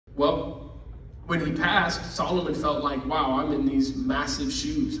Well, when he passed, Solomon felt like, wow, I'm in these massive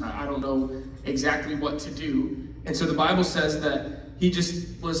shoes. I don't know exactly what to do. And so the Bible says that he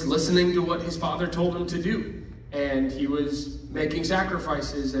just was listening to what his father told him to do. And he was making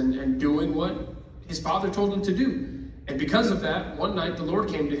sacrifices and doing what his father told him to do. And because of that, one night the Lord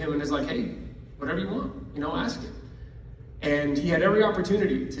came to him and is like, hey, whatever you want, ask it. And he had every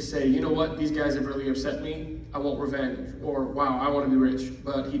opportunity to say, you know what, these guys have really upset me. I want revenge. Or, wow, I want to be rich.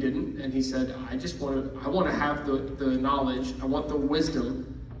 But he didn't. And he said, I want to have the knowledge. I want the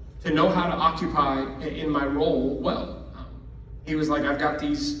wisdom to know how to occupy in my role well. He was like, I've got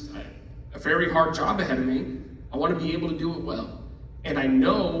a very hard job ahead of me. I want to be able to do it well. And I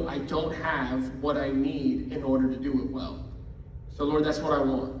know I don't have what I need in order to do it well. So Lord, that's what I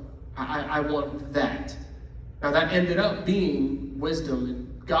want. I want that. Now that ended up being wisdom.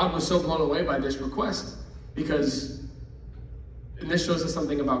 And God was so blown away by this request because, and this shows us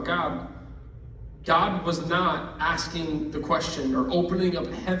something about God, God was not asking the question or opening up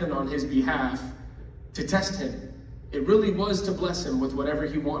heaven on his behalf to test him. It really was to bless him with whatever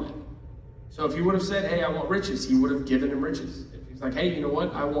he wanted. So if he would have said, hey, I want riches, he would have given him riches. If he's like, hey, you know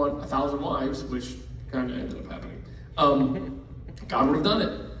what? I want 1,000 wives, which kind of ended up happening. God would have done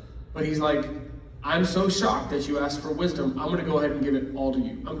it. But he's like, I'm so shocked that you asked for wisdom. I'm going to go ahead and give it all to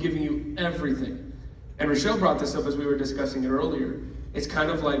you. I'm giving you everything. And Richelle brought this up as we were discussing it earlier. It's kind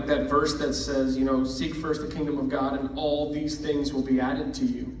of like that verse that says, seek first the kingdom of God and all these things will be added to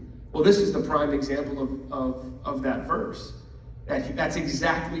you. Well, this is the prime example of that verse. That's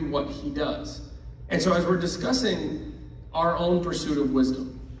exactly what he does. And so as we're discussing our own pursuit of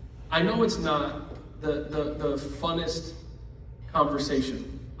wisdom, I know it's not the funnest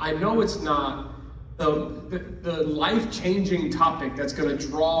conversation. I know it's not the life-changing topic that's going to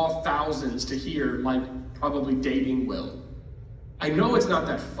draw thousands to hear, like probably dating will. I know it's not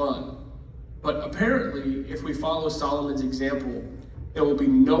that fun. But apparently, if we follow Solomon's example, there will be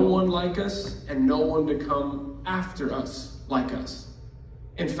no one like us and no one to come after us like us.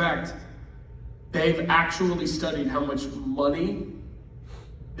 In fact, they've actually studied how much money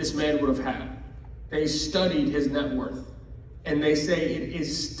this man would have had. They studied his net worth. And they say it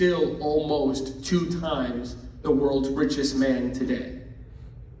is still almost 2 times the world's richest man today.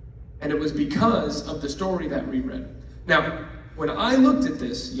 And it was because of the story that we read. Now, when I looked at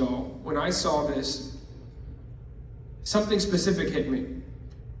this, y'all, when I saw this, something specific hit me.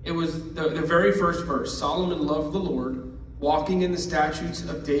 It was the very first verse. Solomon loved the Lord, walking in the statutes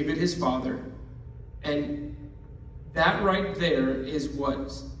of David his father. And that right there is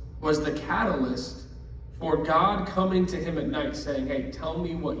what was the catalyst for God coming to him at night saying, hey, tell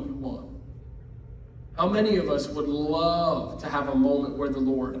me what you want. How many of us would love to have a moment where the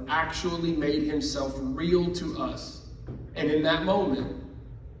Lord actually made himself real to us, and in that moment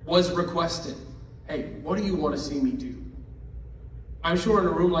was requested, hey, what do you want to see me do? I'm sure in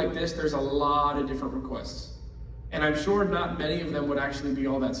a room like this, there's a lot of different requests. And I'm sure not many of them would actually be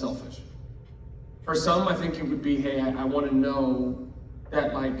all that selfish. For some, I think it would be, hey, I want to know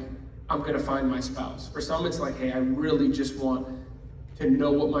that, I'm going to find my spouse. For some, it's like, hey, I really just want to know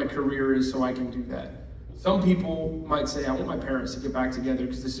what my career is so I can do that. Some people might say, I want my parents to get back together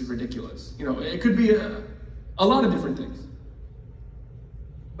because this is ridiculous. It could be a lot of different things.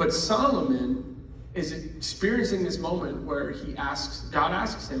 But Solomon is experiencing this moment where God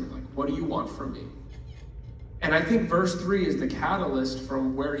asks him, what do you want from me? And I think verse 3 is the catalyst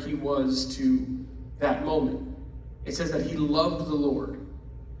from where he was to that moment. It says that he loved the Lord.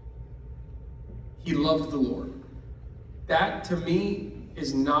 He loved the Lord. That, to me,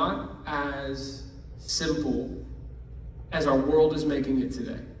 is not as simple as our world is making it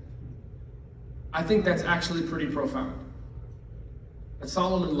today. I think that's actually pretty profound. That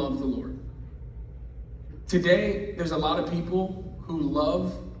Solomon loved the Lord. Today, there's a lot of people who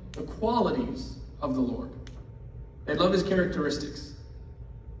love the qualities of the Lord. They love his characteristics.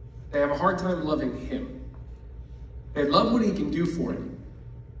 They have a hard time loving him. They love what he can do for him.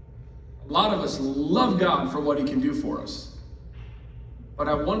 A lot of us love God for what he can do for us. But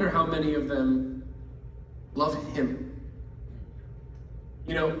I wonder how many of them love him.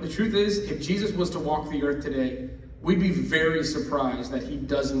 The truth is, if Jesus was to walk the earth today, we'd be very surprised that he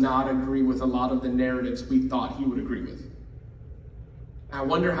does not agree with a lot of the narratives we thought he would agree with. I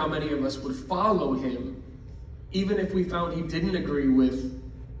wonder how many of us would follow him, even if we found he didn't agree with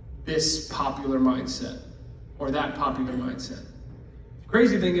this popular mindset or that popular mindset. The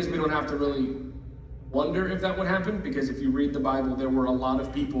crazy thing is we don't have to really wonder if that would happen, because if you read the Bible, there were a lot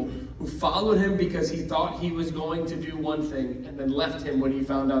of people who followed him because he thought he was going to do one thing and then left him when he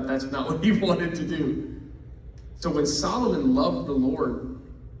found out that's not what he wanted to do. So when Solomon loved the Lord,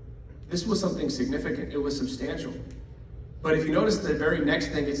 This was something significant. It was substantial. But if you notice the very next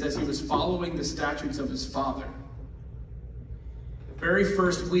thing, it says he was following the statutes of his father. The very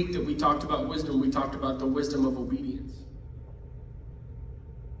first week that we talked about wisdom, we talked about the wisdom of obedience.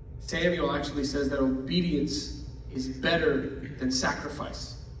 Samuel actually says that obedience is better than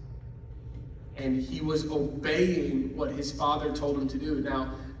sacrifice. And he was obeying what his father told him to do.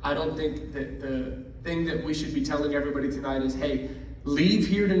 Now, I don't think that the thing that we should be telling everybody tonight is, hey, leave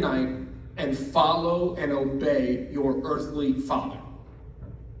here tonight and follow and obey your earthly father.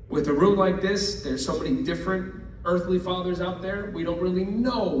 With a room like this, there's so many different earthly fathers out there. We don't really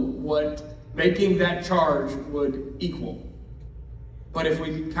know what making that charge would equal. But if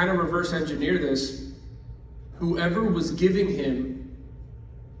we kind of reverse engineer this, whoever was giving him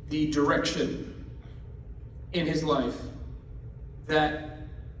the direction in his life that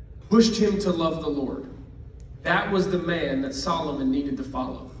pushed him to love the Lord, that was the man that Solomon needed to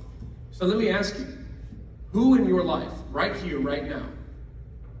follow. So let me ask you, who in your life, right here, right now,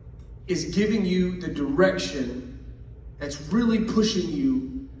 is giving you the direction that's really pushing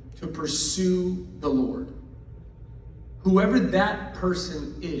you to pursue the Lord? Whoever that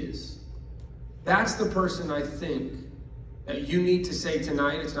person is, that's the person I think that you need to say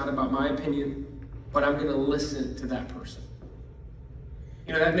tonight, it's not about my opinion, but I'm going to listen to that person.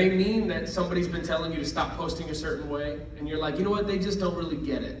 You know, that may mean that somebody's been telling you to stop posting a certain way, and you're like, you know what, they just don't really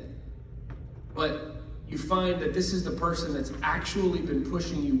get it. But you find that this is the person that's actually been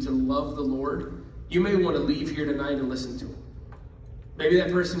pushing you to love the Lord. You may want to leave here tonight and listen to him. Maybe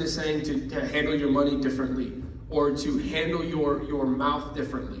that person is saying to handle your money differently, or to handle your mouth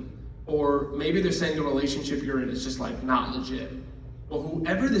differently. Or maybe they're saying the relationship you're in is just like not legit. Well,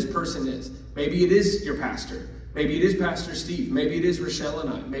 whoever this person is, maybe it is your pastor. Maybe it is Pastor Steve. Maybe it is Richelle and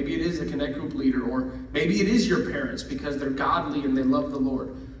I. Maybe it is a Connect Group leader. Or maybe it is your parents because they're godly and they love the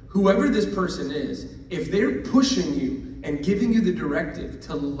Lord. Whoever this person is, if they're pushing you and giving you the directive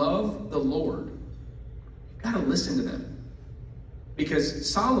to love the Lord, you've got to listen to them.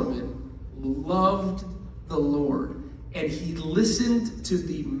 Because Solomon loved the Lord, and he listened to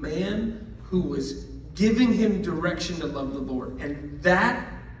the man who was giving him direction to love the Lord. And that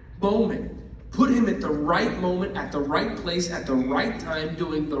moment put him at the right moment, at the right place, at the right time,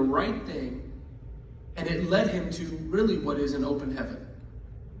 doing the right thing. And it led him to really what is an open heaven.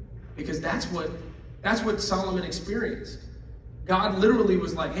 Because that's what Solomon experienced. God literally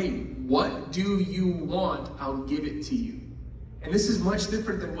was like, hey, what do you want? I'll give it to you. And this is much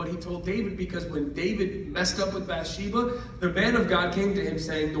different than what he told David, because when David messed up with Bathsheba, the man of God came to him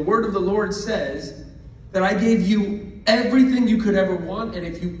saying, the word of the Lord says that I gave you everything you could ever want, and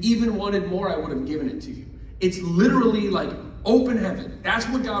if you even wanted more, I would have given it to you. It's literally like open heaven. That's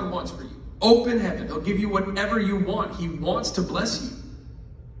what God wants for you. Open heaven. He'll give you whatever you want. He wants to bless you.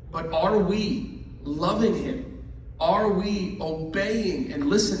 But are we loving him? Are we obeying and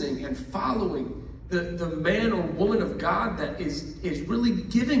listening and following the man or woman of God that is really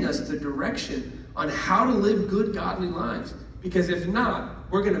giving us the direction on how to live good, godly lives? Because if not,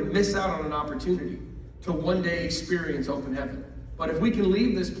 we're going to miss out on an opportunity to one day experience open heaven. But if we can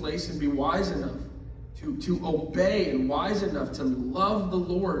leave this place and be wise enough to obey and wise enough to love the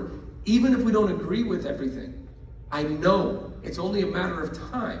Lord, even if we don't agree with everything, I know it's only a matter of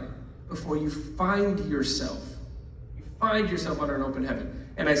time before you find yourself. You find yourself under an open heaven.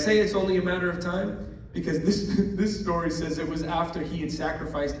 And I say it's only a matter of time because this story says it was after he had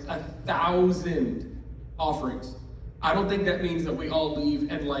sacrificed 1,000 offerings. I don't think that means that we all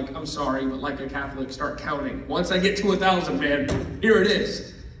leave and like, I'm sorry, but like a Catholic, start counting. Once I get to 1,000, man, here it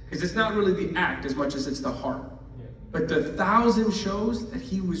is. Because it's not really the act as much as it's the heart. But the 1,000 shows that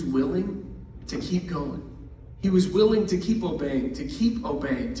he was willing to keep going. He was willing to keep obeying, to keep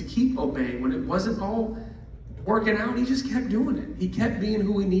obeying, to keep obeying. When it wasn't all working out, he just kept doing it. He kept being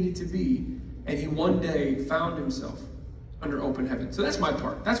who he needed to be. And he one day found himself under open heaven. So that's my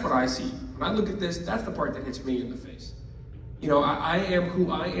part. That's what I see. When I look at this, that's the part that hits me in the face. You know, I am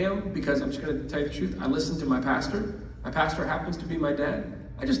who I am because I'm just going to tell you the truth. I listen to my pastor. My pastor happens to be my dad.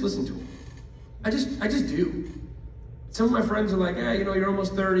 I just listen to him. I just do. Some of my friends are like, hey, you know, you're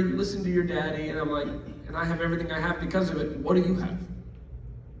almost 30. You listen to your daddy. And I'm like, and I have everything I have because of it. What do you have?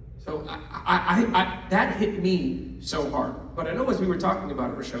 So that hit me so hard. But I know as we were talking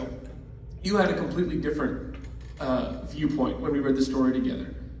about it, Richelle, you had a completely different viewpoint when we read the story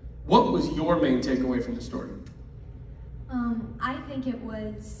together. What was your main takeaway from the story? I think it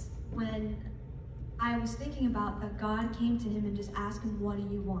was when I was thinking about that God came to him and just asked him, what do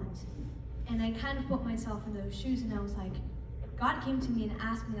you want? And I kind of put myself in those shoes and I was like, if God came to me and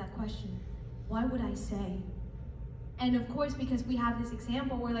asked me that question, what would I say? And of course, because we have this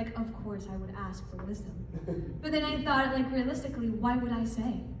example, we're like, of course I would ask for wisdom. But then I thought, like, realistically, why would I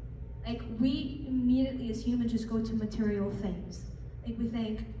say? Like, we immediately as humans just go to material things. Like, we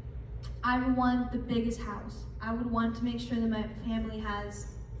think, I would want the biggest house. I would want to make sure that my family has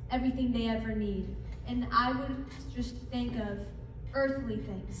everything they ever need. And I would just think of earthly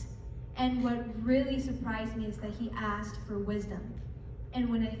things. And what really surprised me is that he asked for wisdom. And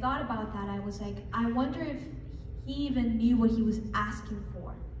when I thought about that, I was like, I wonder if he even knew what he was asking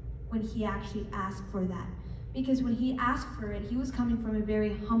for when he actually asked for that. Because when he asked for it, he was coming from a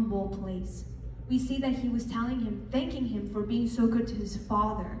very humble place. We see that he was thanking him for being so good to his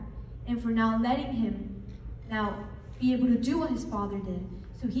father, and for now letting him now be able to do what his father did.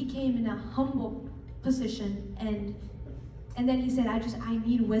 So he came in a humble position, and then he said, I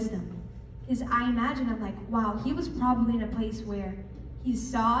need wisdom. Because I imagine, I'm like, wow, he was probably in a place where he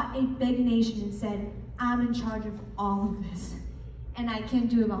saw a big nation and said, I'm in charge of all of this. And I can't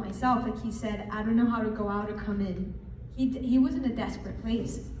do it by myself. Like he said, I don't know how to go out or come in. He was in a desperate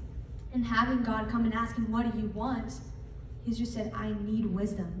place. And having God come and ask him, what do you want? He just said, I need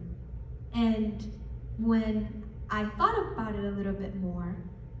wisdom. And when I thought about it a little bit more,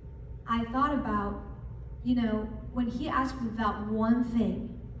 I thought about, when he asked for that one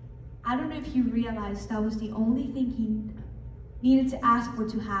thing, I don't know if he realized that was the only thing he needed to ask for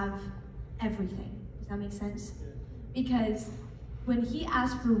to have everything. Does that make sense? Because when he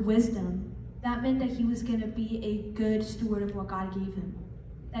asked for wisdom, that meant that he was going to be a good steward of what God gave him.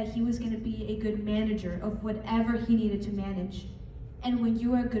 That he was going to be a good manager of whatever he needed to manage. And when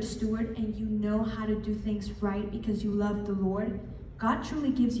you are a good steward and you know how to do things right because you love the Lord, God truly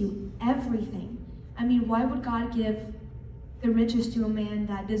gives you everything. I mean, why would God give the riches to a man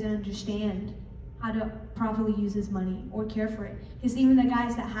that doesn't understand how to properly use his money or care for it? Because even the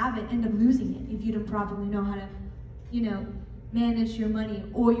guys that have it end up losing it if you don't properly know how to, manage your money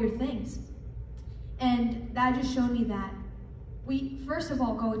or your things. And that just showed me that we, first of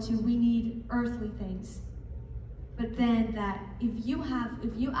all, we need earthly things. But then that if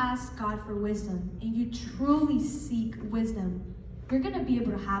you ask God for wisdom and you truly seek wisdom, you're going to be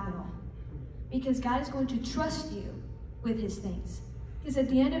able to have it all. Because God is going to trust you with his things. Because at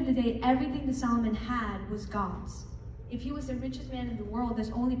the end of the day, everything that Solomon had was God's. If he was the richest man in the world,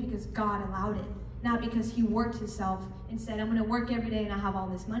 that's only because God allowed it. Not because he worked himself and said, I'm going to work every day and I have all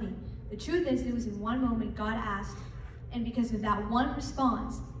this money. The truth is, it was in one moment God asked, and because of that one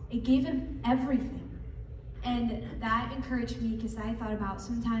response, it gave him everything. And that encouraged me, because I thought about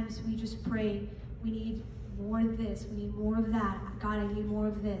sometimes we just pray, we need more of this, we need more of that. God, I need more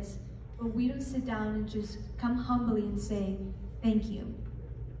of this. But we don't sit down and just come humbly and say, thank you.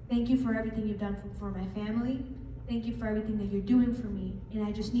 Thank you for everything you've done for my family. Thank you for everything that you're doing for me. And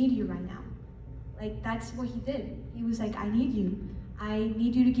I just need you right now. Like, that's what he did. He was like, I need you. I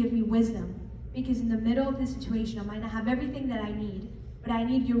need you to give me wisdom. Because in the middle of this situation, I might not have everything that I need, but I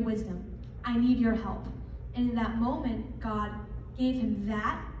need your wisdom. I need your help. And in that moment, God gave him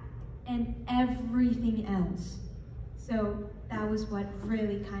that and everything else. So that was what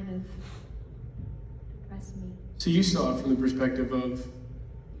really kind of impressed me. So you saw it from the perspective of,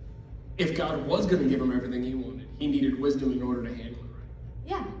 if God was going to give him everything he wanted, he needed wisdom in order to handle it, right?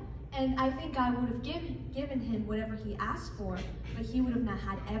 Yeah. And I think God would have given him whatever he asked for, but he would have not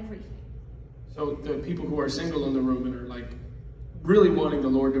had everything. So the people who are single in the room and are like really wanting the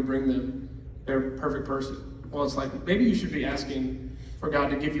Lord to bring them their perfect person, well, it's like maybe you should be asking for God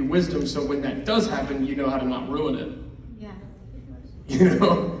to give you wisdom so when that does happen, you know how to not ruin it. Yeah.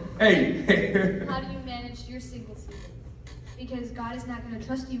 Hey. How do you manage your single season? Because God is not going to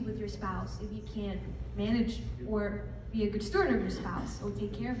trust you with your spouse if you can't manage or be a good steward of your spouse or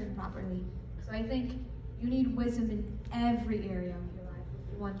take care of him properly. So I think you need wisdom in every area of your life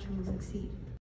if you want to truly succeed.